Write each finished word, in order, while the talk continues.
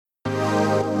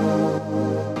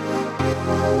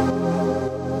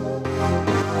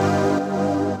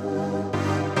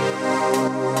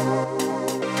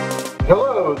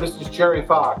Jerry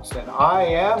Fox, and I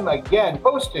am again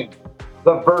hosting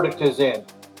The Verdict is In.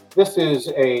 This is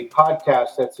a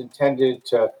podcast that's intended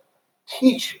to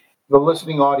teach the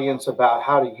listening audience about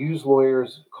how to use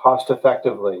lawyers cost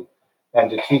effectively and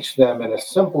to teach them in a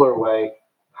simpler way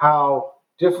how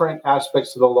different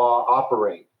aspects of the law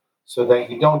operate so that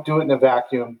you don't do it in a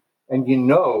vacuum and you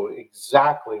know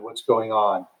exactly what's going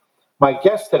on. My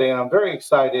guest today, and I'm very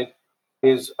excited,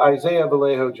 is Isaiah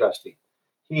Vallejo-Juste.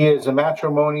 He is a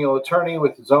matrimonial attorney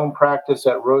with his own practice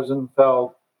at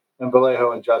Rosenfeld and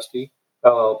Vallejo-Juste,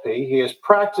 LLP. He has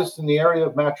practiced in the area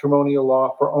of matrimonial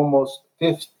law for almost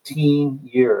 15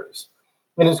 years.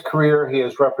 In his career, he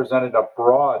has represented a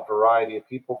broad variety of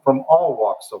people from all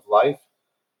walks of life.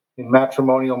 In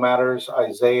matrimonial matters,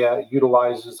 Isaiah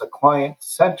utilizes a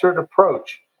client-centered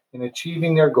approach in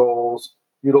achieving their goals,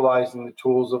 utilizing the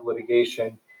tools of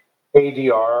litigation,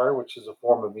 ADR, which is a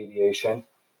form of mediation,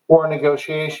 or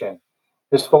negotiation.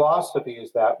 His philosophy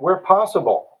is that, where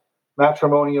possible,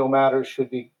 matrimonial matters should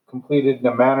be completed in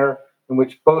a manner in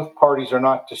which both parties are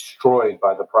not destroyed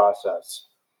by the process.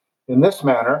 In this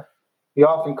manner, he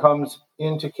often comes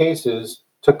into cases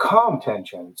to calm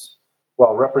tensions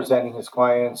while representing his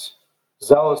clients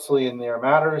zealously in their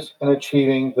matters and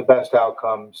achieving the best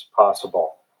outcomes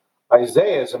possible.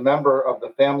 Isaiah is a member of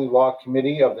the Family Law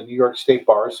Committee of the New York State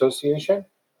Bar Association,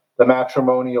 the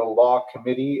Matrimonial Law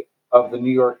Committee of the New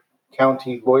York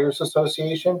County Lawyers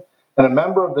Association, and a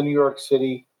member of the New York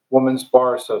City Women's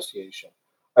Bar Association.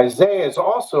 Isaiah is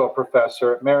also a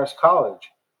professor at Marist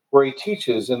College, where he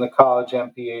teaches in the college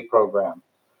MPA program.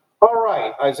 All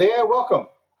right, Isaiah, welcome.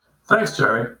 Thanks,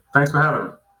 Jerry. Thanks for having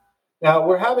me. Now,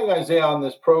 we're having Isaiah on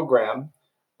this program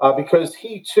because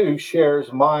he, too,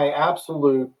 shares my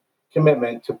absolute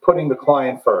commitment to putting the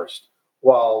client first.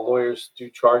 While lawyers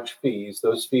do charge fees,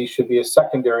 those fees should be a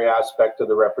secondary aspect of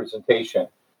the representation.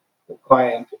 The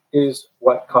client is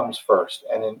what comes first,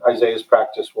 and in Isaiah's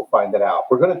practice, we'll find that out.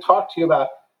 We're going to talk to you about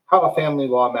how a family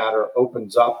law matter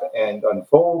opens up and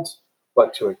unfolds,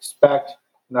 what to expect,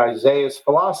 and Isaiah's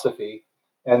philosophy,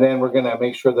 and then we're going to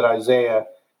make sure that Isaiah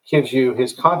gives you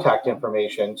his contact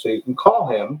information so you can call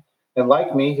him, and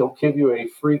like me, he'll give you a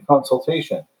free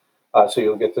consultation. So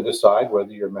you'll get to decide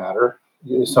whether your matter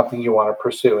is something you want to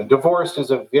pursue. And divorce is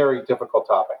a very difficult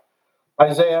topic.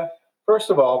 Isaiah,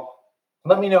 first of all,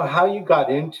 let me know how you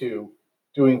got into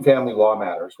doing family law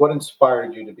matters. What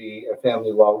inspired you to be a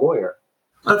family law lawyer?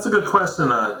 That's a good question,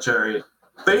 Jerry.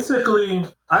 Basically,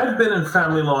 I've been in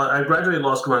family law. I graduated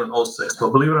law school in 2006, but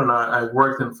believe it or not, I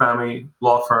worked in family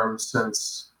law firms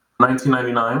since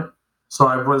 1999. So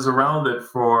I was around it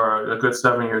for a good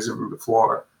 7 years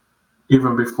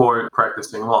even before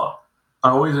practicing law. I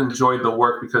always enjoyed the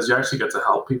work because you actually get to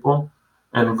help people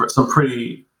in some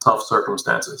pretty tough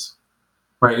circumstances,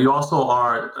 right? You also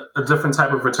are a different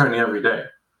type of attorney every day,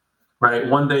 right?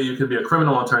 One day you could be a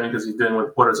criminal attorney because you're dealing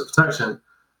with orders of protection.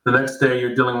 The next day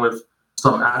you're dealing with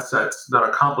some assets that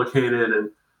are complicated.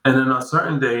 And then on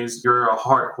certain days, you're a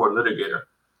hardcore litigator,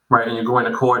 right? And you're going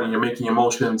to court and you're making your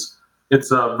motions.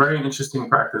 It's a very interesting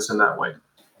practice in that way.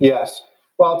 Yes.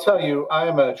 Well, I'll tell you, I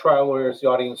am a trial lawyer, as the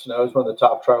audience knows, one of the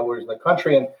top trial lawyers in the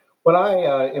country. And when I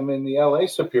am in the LA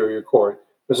Superior Court,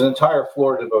 there's an entire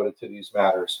floor devoted to these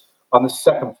matters on the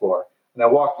second floor. And I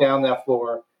walk down that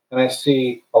floor and I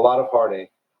see a lot of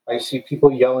heartache. I see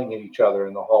people yelling at each other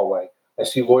in the hallway. I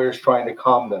see lawyers trying to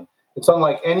calm them. It's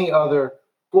unlike any other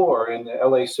floor in the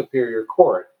LA Superior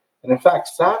Court. And in fact,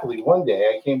 sadly, one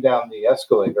day I came down the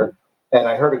escalator and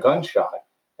I heard a gunshot,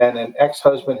 and an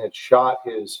ex-husband had shot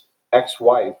his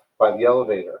ex-wife by the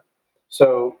elevator.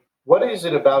 So what is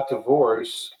it about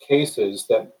divorce cases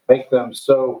that make them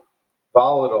so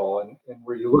volatile and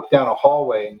where you look down a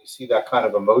hallway and you see that kind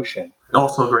of emotion?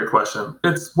 Also a great question.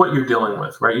 It's what you're dealing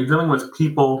with, right? You're dealing with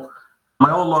people.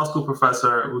 My old law school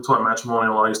professor who taught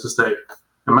matrimonial law used to say,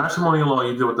 in matrimonial law,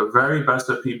 you deal with the very best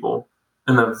of people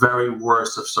in the very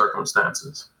worst of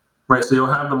circumstances, right? So you'll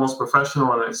have the most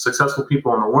professional and successful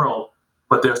people in the world,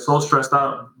 but they're so stressed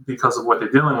out because of what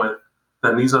they're dealing with,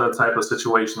 then these are the type of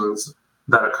situations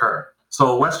that occur.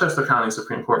 So Westchester County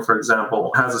Supreme Court, for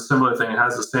example, has a similar thing. It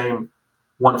has the same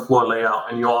one-floor layout,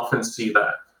 and you often see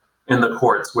that in the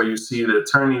courts where you see the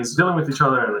attorneys dealing with each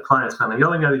other and the clients kind of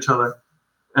yelling at each other.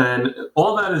 And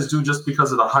all that is due just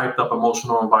because of the hyped-up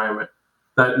emotional environment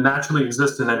that naturally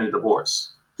exists in any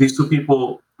divorce. These two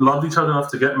people loved each other enough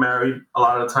to get married, a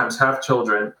lot of the times have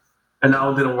children, and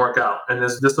now it didn't work out. And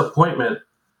there's disappointment,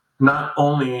 not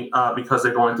only because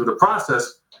they're going through the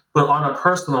process, but on a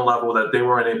personal level that they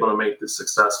weren't able to make this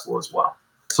successful as well.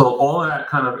 So all of that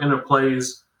kind of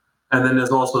interplays. And then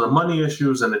there's also the money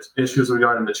issues and the issues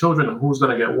regarding the children and who's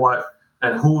going to get what.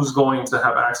 and who's going to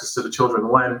have access to the children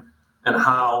when and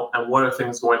how, and what are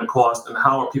things going to cost, and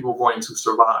how are people going to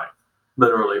survive,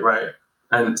 literally, right?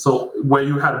 And so where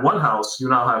you had one house, you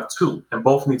now have two, and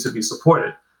both need to be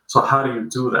supported. So how do you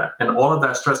do that? And all of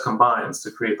that stress combines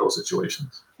to create those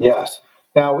situations. Yes.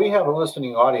 Now, we have a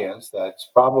listening audience that's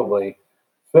probably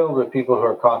filled with people who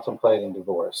are contemplating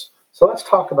divorce. So let's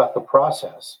talk about the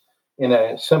process in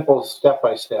a simple step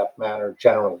by step manner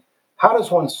generally. How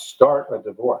does one start a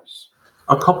divorce?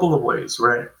 A couple of ways,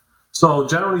 right? So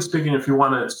generally speaking, if you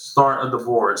want to start a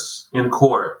divorce in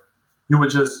court, you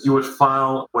would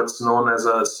file what's known as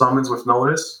a summons with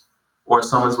notice or a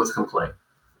summons with complaint.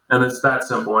 And it's that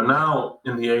simple. And now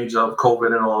in the age of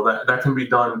COVID and all that, that can be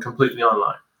done completely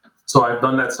online. So I've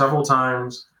done that several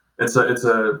times. It's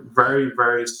a very,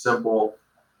 very simple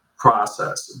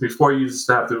process. Before you used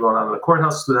to have to go down to the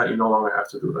courthouse to do that, you no longer have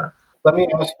to do that. Let me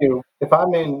ask you, if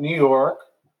I'm in New York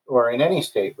or in any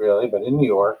state really, but in New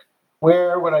York,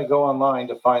 where would I go online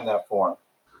to find that form?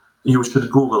 You should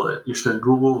Google it. You should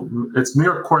Google, it's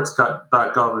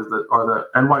NewYorkCourts.gov is or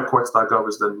the NYCourts.gov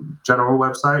is the general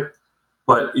website,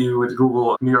 but you would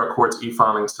Google New York Courts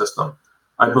e-filing system.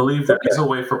 I believe there is a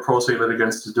way for pro se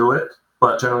litigants to do it,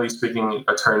 but generally speaking,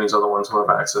 attorneys are the ones who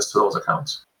have access to those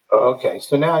accounts. Okay,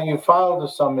 so now you filed a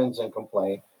summons and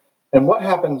complaint. And what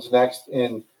happens next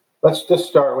let's just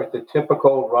start with the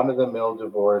typical run of the mill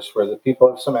divorce where the people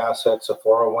have some assets, a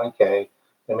 401k,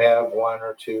 they may have one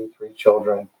or two, three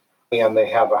children, and they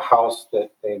have a house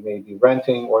that they may be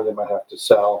renting or they might have to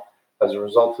sell as a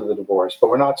result of the divorce. But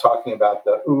we're not talking about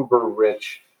the uber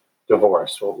rich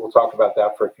divorce. We'll talk about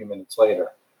that for a few minutes later.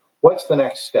 What's the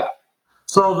next step?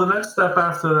 So the next step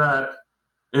after that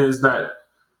is that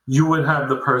you would have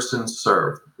the person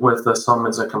served with the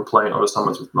summons and complaint or the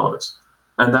summons with notice.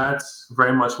 And that's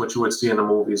very much what you would see in the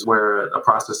movies where a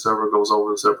process server goes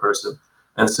over to the person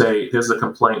and say, here's a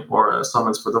complaint or a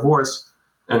summons for divorce,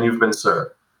 and you've been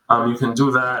served. You can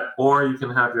do that, or you can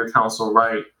have your counsel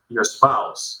write your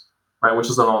spouse, right, which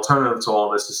is an alternative to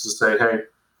all this, is to say, hey,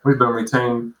 we've been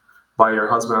retained by your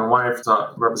husband and wife to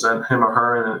represent him or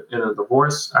her in a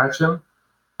divorce action.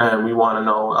 And we want to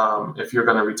know if you're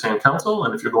going to retain counsel.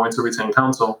 And if you're going to retain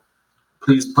counsel,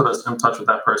 please put us in touch with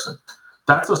that person.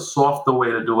 That's a softer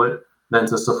way to do it than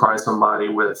to surprise somebody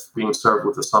with being served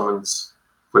with a summons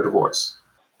for divorce.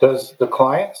 Does the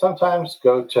client sometimes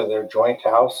go to their joint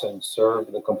house and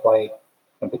serve the complaint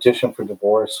and petition for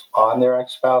divorce on their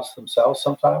ex-spouse themselves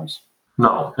sometimes?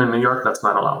 No, in New York, that's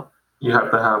not allowed. You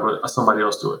have to have somebody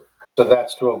else do it. So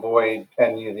that's to avoid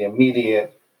any of the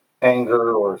immediate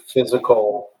anger or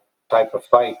physical type of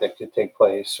fight that could take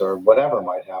place or whatever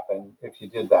might happen if you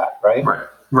did that, right?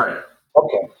 Right.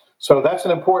 Okay. So that's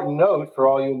an important note for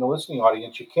all you in the listening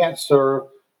audience. You can't serve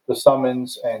the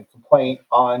summons and complaint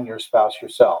on your spouse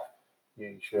yourself.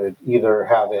 You should either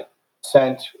have it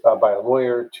sent by a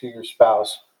lawyer to your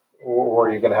spouse, or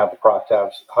you're going to have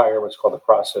to hire what's called a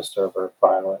process server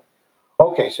file it.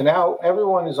 Okay, so now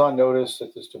everyone is on notice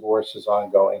that this divorce is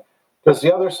ongoing. Does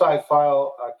the other side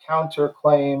file a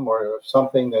counterclaim or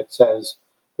something that says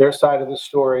their side of the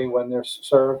story when they're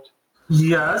served?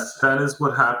 Yes, that is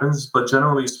what happens. But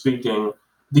generally speaking,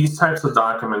 these types of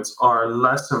documents are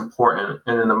less important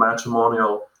in the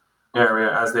matrimonial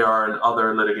area as they are in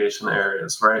other litigation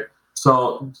areas, right?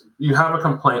 So you have a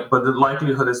complaint, but the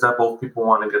likelihood is that both people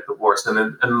want to get divorced, and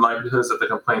the likelihood is that the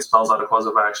complaint spells out a cause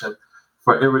of action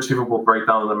for irretrievable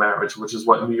breakdown of the marriage, which is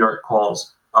what New York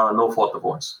calls no-fault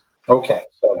divorce. Okay.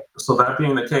 So that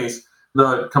being the case,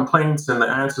 the complaints and the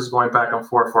answers going back and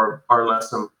forth are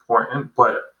less important.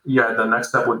 But yeah, the next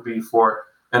step would be for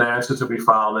an answer to be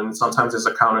filed, and sometimes there's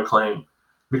a counterclaim.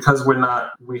 Because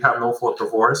we have no-fault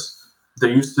divorce, there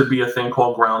used to be a thing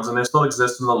called grounds, and it still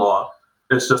exists in the law.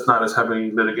 It's just not as heavily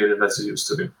litigated as it used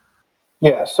to be.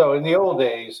 Yeah, so in the old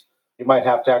days, you might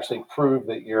have to actually prove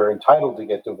that you're entitled to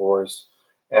get divorced,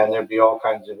 and there'd be all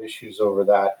kinds of issues over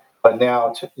that. But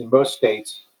now, in most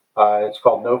states, it's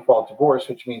called no-fault divorce,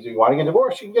 which means if you want to get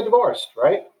divorced, you can get divorced,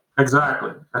 right?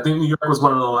 Exactly. I think New York was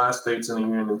one of the last states in the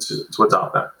union to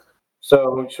adopt that.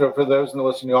 So for those in the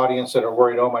listening audience that are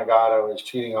worried, oh my God, I was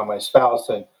cheating on my spouse,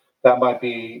 and that might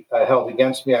be held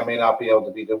against me. I may not be able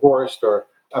to be divorced, or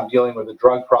I'm dealing with a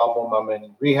drug problem. I'm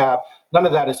in rehab. None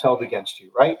of that is held against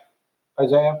you, right,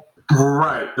 Isaiah?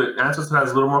 Right. The answer to that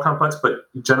is a little more complex, but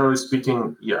generally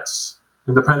speaking, yes.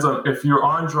 It depends on if you're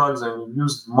on drugs and you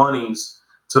use monies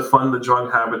to fund the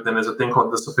drug habit, then there's a thing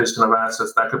called dissipation of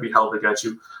assets that could be held against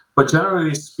you. But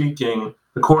generally speaking,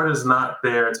 the court is not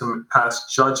there to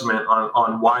pass judgment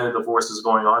on why the divorce is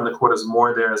going on. The court is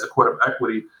more there as a court of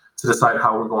equity to decide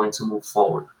how we're going to move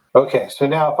forward. Okay, so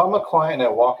now if I'm a client and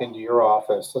I walk into your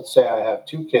office, let's say I have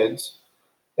two kids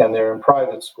and they're in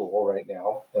private school right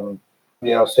now, and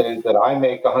say that I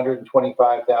make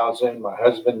 125,000, my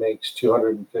husband makes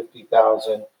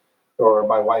 250,000, or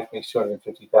my wife makes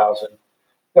 250,000.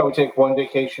 We take one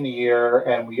vacation a year,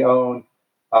 and we own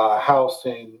a house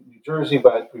in New Jersey,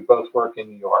 but we both work in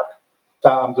New York.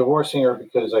 I'm divorcing her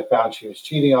because I found she was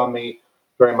cheating on me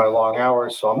during my long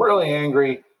hours. So I'm really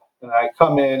angry. And I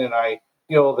come in and I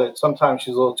feel that sometimes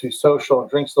she's a little too social and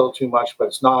drinks a little too much, but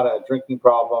it's not a drinking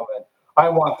problem. And I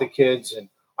want the kids and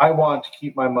I want to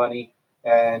keep my money.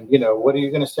 And, what are you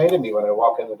going to say to me when I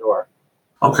walk in the door?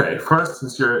 Okay, first,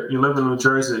 since you live in New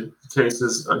Jersey,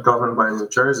 cases are governed by New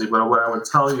Jersey. But what I would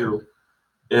tell you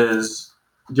is,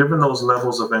 given those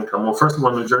levels of income, well, first of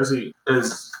all, New Jersey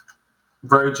is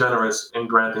very generous in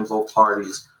granting both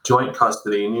parties joint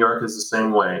custody. New York is the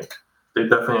same way. They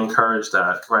definitely encourage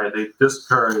that, right? They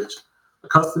discourage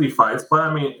custody fights, but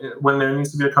I mean, when there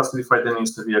needs to be a custody fight, there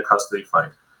needs to be a custody fight.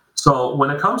 So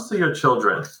when it comes to your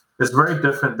children, it's very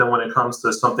different than when it comes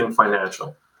to something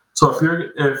financial. So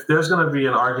if there's going to be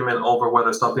an argument over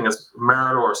whether something is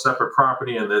marital or separate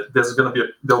property, and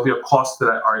there'll be a cost to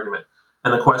that argument,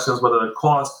 and the question is whether the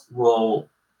cost will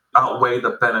outweigh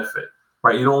the benefit,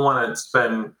 right? You don't want to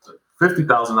spend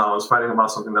 $50,000 fighting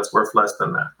about something that's worth less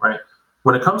than that, right?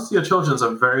 When it comes to your children, it's a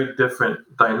very different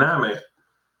dynamic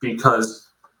because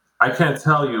I can't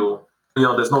tell you,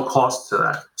 there's no cost to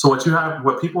that. So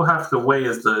what people have to weigh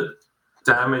is the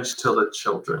damage to the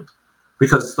children,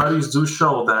 because studies do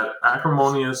show that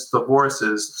acrimonious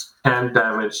divorces can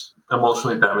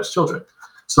emotionally damage children.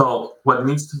 So what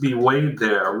needs to be weighed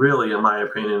there, really, in my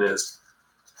opinion, is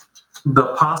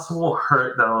the possible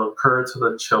hurt that will occur to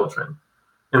the children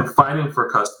in fighting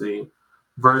for custody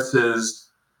versus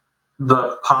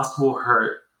the possible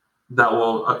hurt that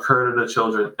will occur to the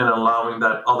children in allowing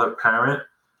that other parent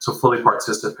to fully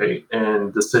participate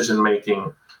in decision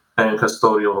making and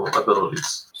custodial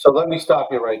abilities. So let me stop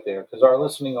you right there because our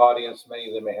listening audience, many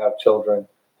of them may have children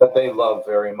that they love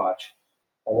very much.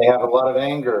 And they have a lot of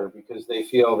anger because they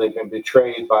feel they've been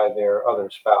betrayed by their other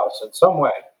spouse in some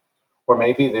way. Or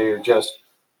maybe they're just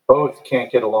both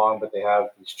can't get along, but they have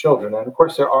these children. And of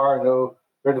course, there are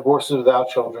divorces without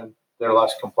children, they're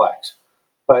less complex.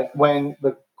 But when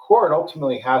the court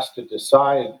ultimately has to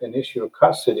decide an issue of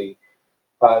custody,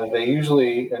 they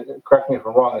usually, correct me if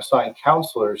I'm wrong, assign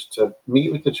counselors to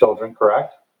meet with the children,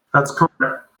 correct? That's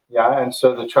correct. Yeah, and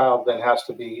so the child then has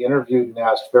to be interviewed and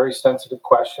asked very sensitive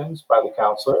questions by the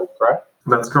counselor, correct?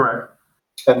 That's correct.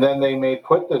 And then they may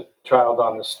put the child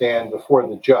on the stand before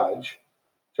the judge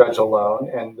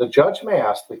alone, and the judge may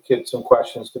ask the kid some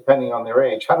questions depending on their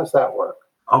age. How does that work?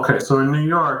 Okay, so in New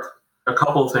York, a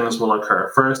couple of things will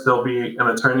occur. First, there'll be an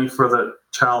attorney for the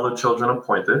child or children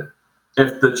appointed.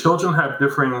 If the children have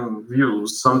differing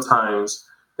views, sometimes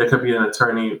there could be an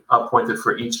attorney appointed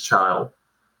for each child.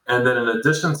 And then in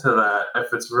addition to that,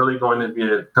 if it's really going to be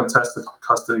a contested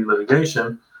custody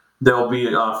litigation, there'll be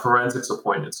forensics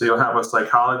appointed. So you'll have a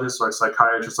psychologist or a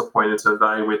psychiatrist appointed to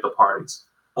evaluate the parties.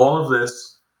 All of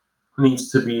this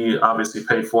needs to be obviously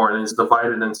paid for and is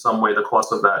divided in some way, the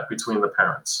cost of that, between the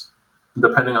parents,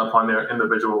 depending upon their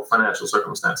individual financial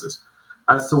circumstances.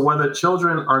 As to whether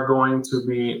children are going to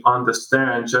be on the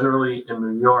stand, generally in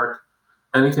New York,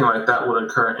 anything like that would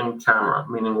occur in camera,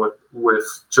 meaning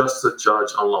with just the judge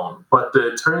alone. But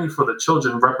the attorney for the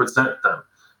children represent them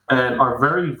and are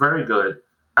very, very good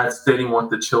at stating what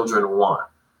the children want,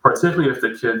 particularly if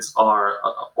the kids are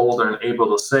older and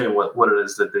able to say what it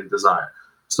is that they desire.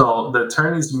 So the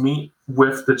attorneys meet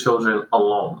with the children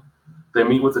alone. They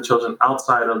meet with the children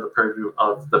outside of the purview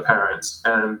of the parents.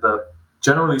 And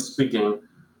generally speaking,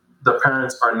 the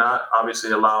parents are not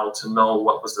obviously allowed to know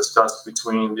what was discussed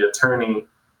between the attorney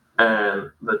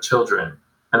and the children.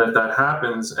 And if that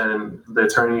happens and the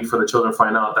attorney for the children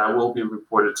find out, that will be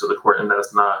reported to the court, and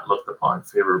that's not looked upon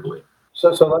favorably. So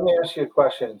let me ask you a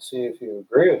question and see if you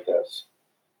agree with this.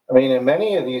 I mean, in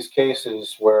many of these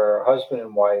cases where husband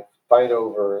and wife fight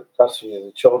over custody of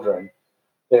the children,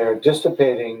 they're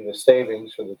dissipating the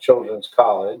savings for the children's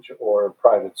college or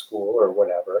private school or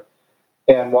whatever.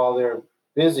 And while they're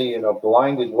busy in a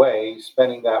blinded way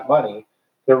spending that money,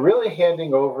 they're really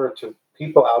handing over to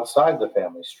people outside the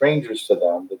family, strangers to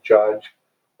them, the judge,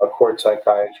 a court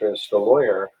psychiatrist, a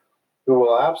lawyer, who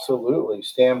will absolutely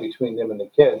stand between them and the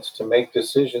kids to make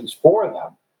decisions for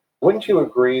them. Wouldn't you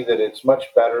agree that it's much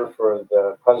better for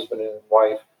the husband and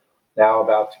wife now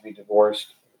about to be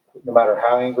divorced, no matter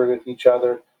how angry with each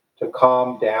other, to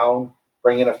calm down,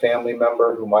 bring in a family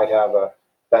member who might have a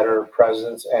better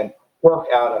presence and work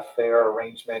out a fair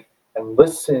arrangement and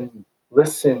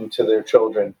listen to their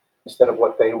children instead of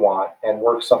what they want and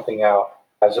work something out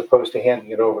as opposed to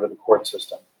handing it over to the court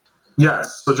system.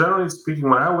 Yes. So generally speaking,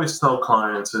 what I always tell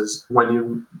clients is when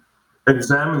you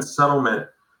examine settlement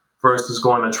versus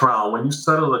going to trial, when you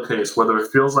settle a case, whether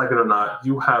it feels like it or not,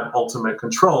 you have ultimate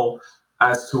control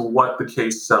as to what the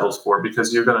case settles for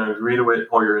because you're going to agree to it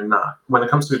or you're not. When it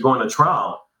comes to going to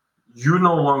trial, you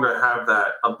no longer have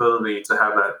that ability to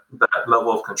have that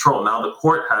level of control. Now the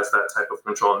court has that type of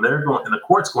control, and the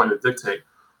court's going to dictate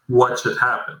what should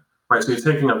happen, right? So you're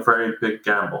taking a very big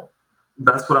gamble.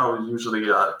 That's what I would usually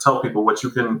tell people. What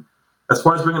you can, as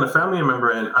far as bringing a family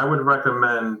member in, I would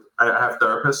recommend. I have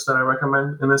therapists that I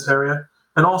recommend in this area,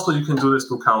 and also you can do this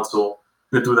through counsel.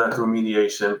 You can do that through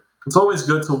mediation. It's always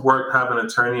good to have an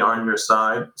attorney on your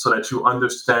side so that you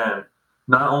understand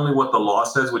not only what the law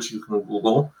says, which you can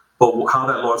Google, but how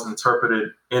that law is interpreted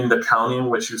in the county in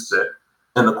which you sit,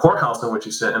 in the courthouse in which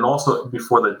you sit, and also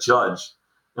before the judge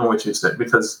in which you sit.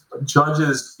 Because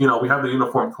judges, we have the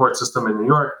uniform court system in New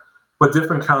York, but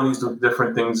different counties do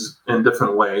different things in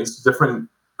different ways. Different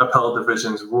appellate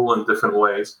divisions rule in different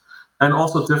ways. And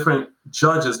also different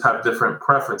judges have different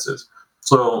preferences.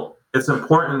 So it's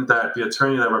important that the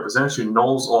attorney that represents you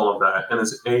knows all of that and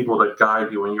is able to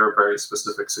guide you in your very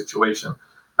specific situation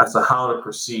as to how to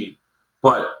proceed.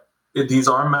 But these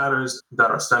are matters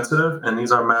that are sensitive, and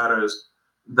these are matters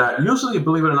that usually,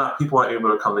 believe it or not, people are able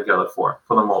to come together for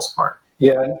the most part.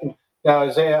 Yeah. Now,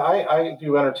 Isaiah, I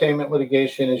do entertainment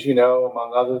litigation, as you know,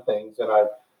 among other things, and I've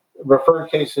referred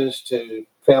cases to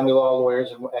family law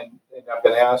lawyers, and I've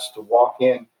been asked to walk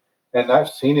in, and I've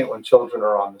seen it when children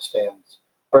are on the stands.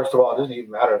 First of all, it doesn't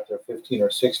even matter if they're 15 or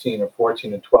 16 or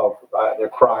 14 and 12. They're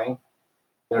crying,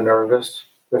 they're nervous,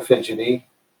 they're fidgety.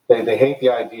 They hate the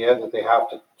idea that they have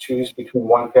to choose between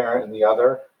one parent and the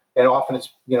other. And often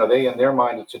it's, they, in their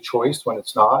mind, it's a choice when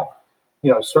it's not.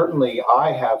 Certainly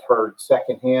I have heard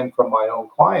secondhand from my own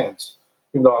clients,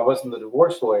 even though I wasn't the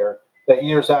divorce lawyer, that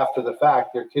years after the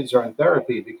fact, their kids are in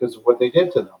therapy because of what they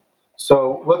did to them.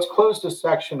 So let's close this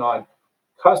section on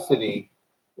custody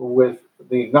with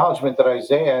the acknowledgement that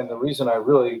Isaiah, and the reason I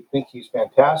really think he's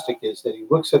fantastic, is that he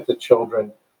looks at the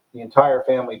children, the entire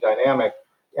family dynamic,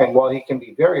 and while he can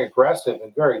be very aggressive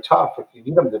and very tough if you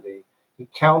need him to be, he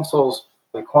counsels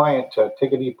the client to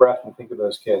take a deep breath and think of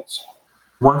those kids.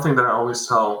 One thing that I always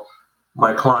tell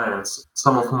my clients,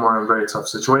 some of whom are in very tough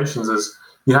situations, is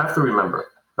you have to remember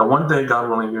that one day, God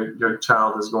willing, your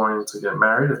child is going to get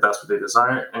married, if that's what they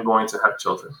desire, and going to have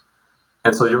children.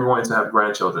 And so you're going to have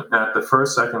grandchildren. And at the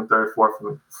first, second, third, fourth,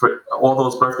 for all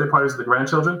those birthday parties of the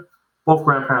grandchildren, both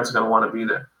grandparents are going to want to be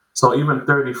there. So even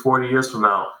 30, 40 years from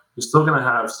now, you're still going to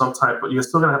have you're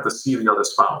still going to have to see the other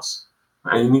spouse.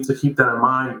 And you need to keep that in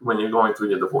mind when you're going through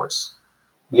your divorce.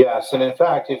 Yes. And in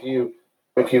fact, if you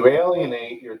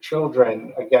alienate your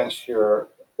children against your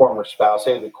former spouse,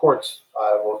 say the courts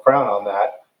will frown on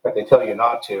that, but they tell you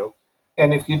not to.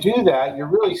 And if you do that, you're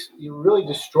really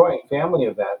destroying family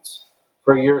events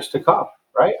for years to come,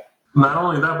 right? Not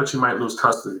only that, but you might lose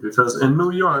custody, because in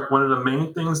New York, one of the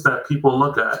main things that people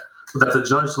look at, that the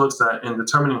judge looks at in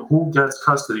determining who gets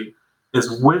custody,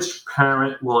 is which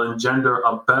parent will engender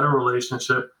a better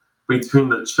relationship between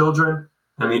the children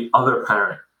and the other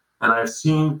parent. And I've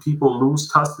seen people lose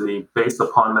custody based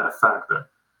upon that factor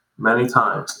many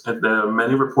times. And there are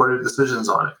many reported decisions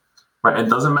on it. Right? It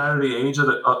doesn't matter the age of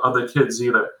the kids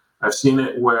either. I've seen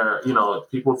it where,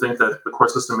 people think that the court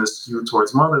system is skewed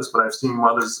towards mothers, but I've seen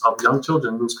mothers of young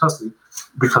children lose custody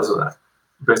because of that,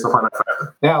 based upon that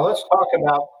factor. Now let's talk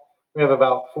about, we have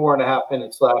about 4.5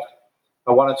 minutes left.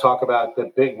 I want to talk about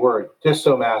the big word,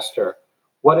 disomaster.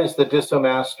 What is the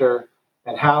disomaster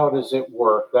and how does it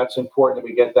work? That's important that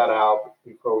we get that out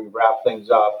before we wrap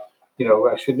things up.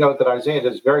 I should note that Isaiah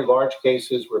does very large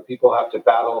cases where people have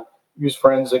to use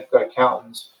forensic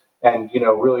accountants and,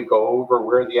 really go over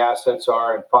where the assets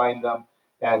are and find them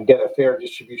and get a fair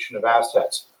distribution of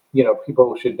assets.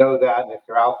 People should know that. And if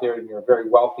you're out there and you're very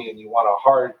wealthy and you want a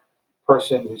hard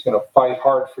person who's going to fight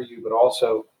hard for you, but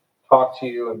also talk to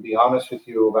you and be honest with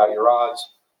you about your odds,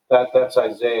 that's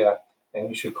Isaiah, and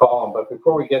you should call him. But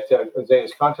before we get to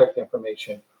Isaiah's contact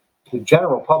information, the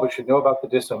general public should know about the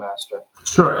disomaster.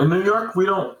 Sure. In New York, we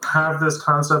don't have this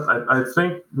concept. I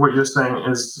think what you're saying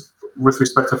is with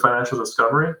respect to financial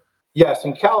discovery. Yes,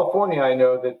 in California, I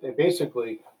know that they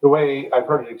basically, the way I've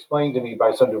heard it explained to me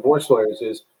by some divorce lawyers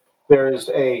is there's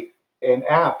an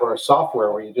app or a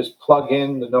software where you just plug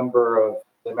in the amount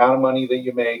of money that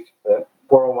you make, the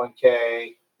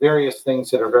 401k, various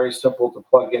things that are very simple to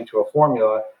plug into a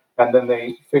formula, and then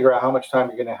they figure out how much time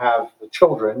you're going to have the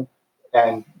children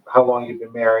and how long you've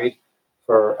been married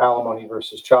for alimony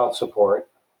versus child support.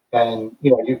 And,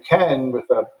 you can, with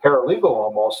a paralegal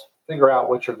almost, figure out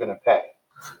what you're going to pay.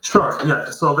 Sure, yeah.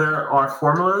 So there are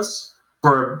formulas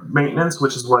for maintenance,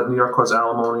 which is what New York calls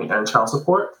alimony and child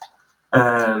support.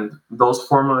 And those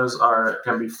formulas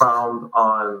can be found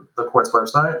on the court's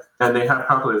website. And they have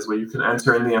calculators where you can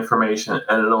enter in the information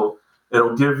and it'll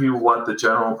give you what the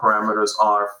general parameters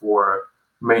are for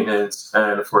maintenance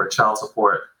and for child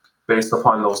support based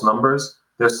upon those numbers.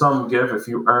 There's some give if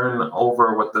you earn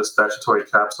over what the statutory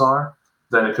caps are,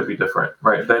 then it could be different,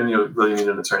 right? Then you really need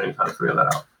an attorney to kind of figure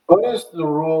that out. What is the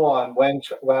rule on when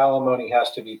alimony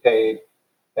has to be paid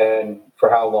and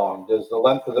for how long? Does the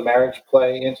length of the marriage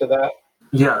play into that?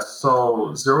 Yes.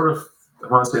 So 0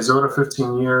 to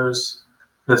 15 years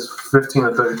is 15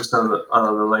 to 30%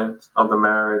 of the length of the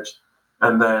marriage.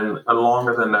 And then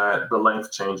longer than that, the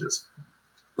length changes.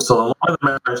 So the longer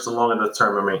the marriage, the longer the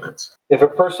term of maintenance. If a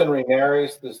person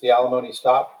remarries, does the alimony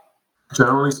stop?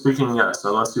 Generally speaking, yes,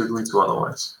 unless you agree to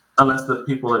otherwise. Unless the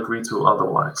people agree to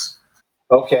otherwise.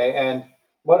 Okay, and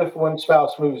what if one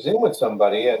spouse moves in with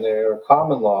somebody and they're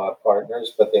common law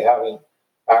partners, but they haven't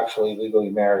actually legally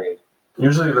married?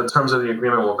 Usually the terms of the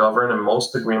agreement will govern, and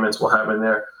most agreements will have in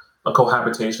there a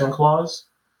cohabitation clause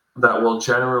that will,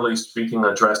 generally speaking,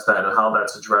 address that and how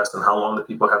that's addressed and how long the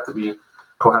people have to be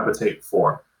cohabitate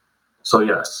for. So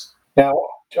yes. Now,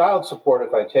 child support,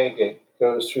 if I take it,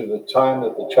 goes through the time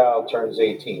that the child turns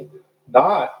 18,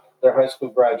 not their high school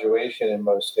graduation in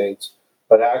most states,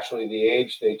 but actually the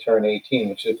age they turn 18,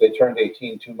 which if they turned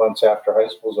 18 2 months after high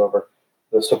school's over,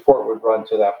 the support would run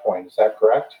to that point. Is that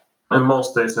correct? In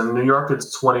most states. In New York,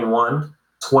 it's 21,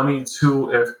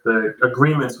 22 if the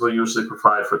agreements will usually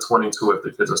provide for 22 if the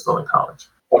kids are still in college.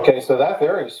 Okay, so that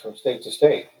varies from state to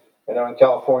state. I know in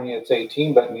California it's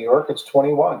 18, but in New York it's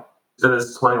 21. It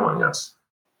is 21, yes.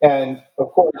 And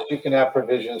of course, you can have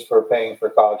provisions for paying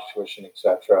for college tuition,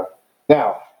 etc.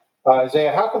 Now,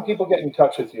 Isaiah, how can people get in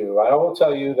touch with you? I will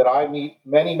tell you that I meet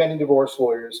many, many divorce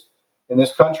lawyers in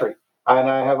this country, and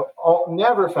I have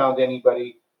never found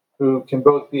anybody who can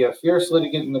both be a fierce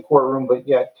litigant in the courtroom, but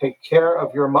yet take care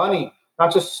of your money,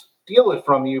 not just steal it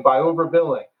from you by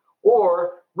overbilling,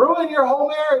 or ruin your whole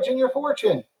marriage and your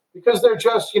fortune because they're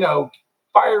just,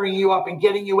 firing you up and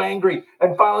getting you angry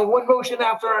and filing one motion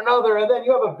after another. And then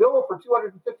you have a bill for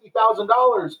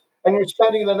 $250,000 and you're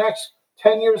spending the next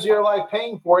 10 years of your life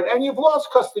paying for it. And you've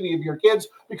lost custody of your kids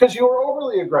because you were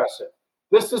overly aggressive.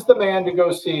 This is the man to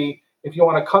go see if you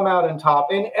want to come out on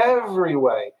top in every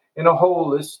way, in a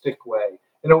holistic way,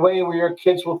 in a way where your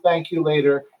kids will thank you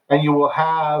later and you will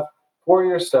have for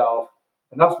yourself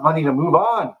enough money to move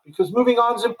on, because moving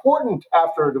on is important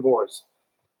after a divorce.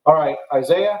 All right,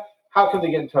 Isaiah, how can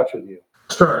they get in touch with you?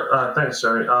 Sure. Thanks,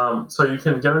 Jerry. So you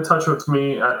can get in touch with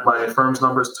me at my firm's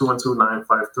number is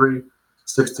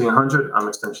 212-953-1600. I'm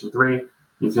extension 3.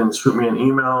 You can shoot me an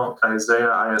email, Isaiah,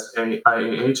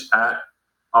 ISAIAH, at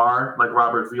R, like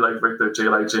Robert, V like Victor, J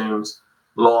like James,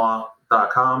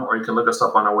 law.com, or you can look us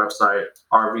up on our website,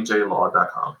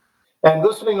 rvjlaw.com. And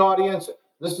listening audience,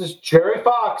 this is Jerry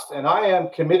Fox, and I am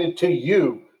committed to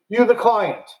you, the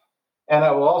client. And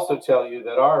I will also tell you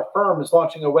that our firm is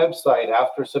launching a website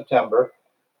after September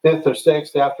 5th or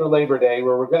 6th, after Labor Day,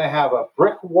 where we're going to have a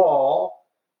brick wall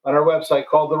on our website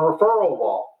called the referral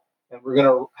wall. And we're going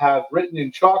to have written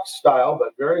in chalk style,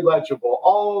 but very legible,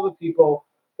 all of the people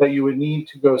that you would need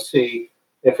to go see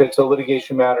if it's a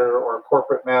litigation matter or a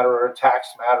corporate matter or a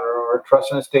tax matter or a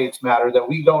trust and estates matter that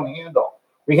we don't handle.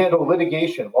 We handle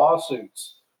litigation,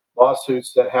 lawsuits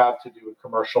that have to do with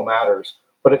commercial matters.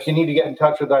 But if you need to get in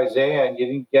touch with Isaiah and you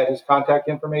didn't get his contact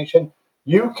information,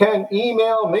 you can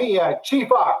email me at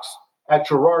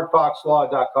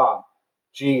gfox@gerardfoxlaw.com,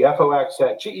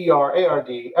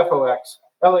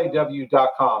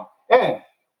 gfox@gerardfoxlaw.com. And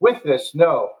with this,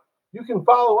 you can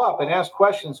follow up and ask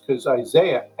questions because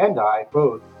Isaiah and I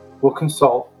both will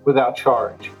consult without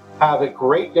charge. Have a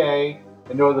great day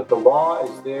and know that the law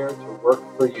is there to work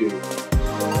for you.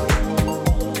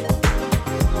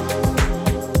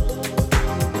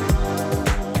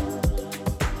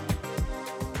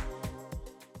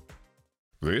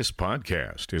 This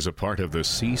podcast is a part of the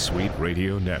C-Suite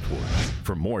Radio Network.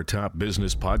 For more top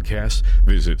business podcasts,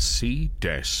 visit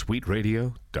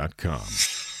c-suiteradio.com.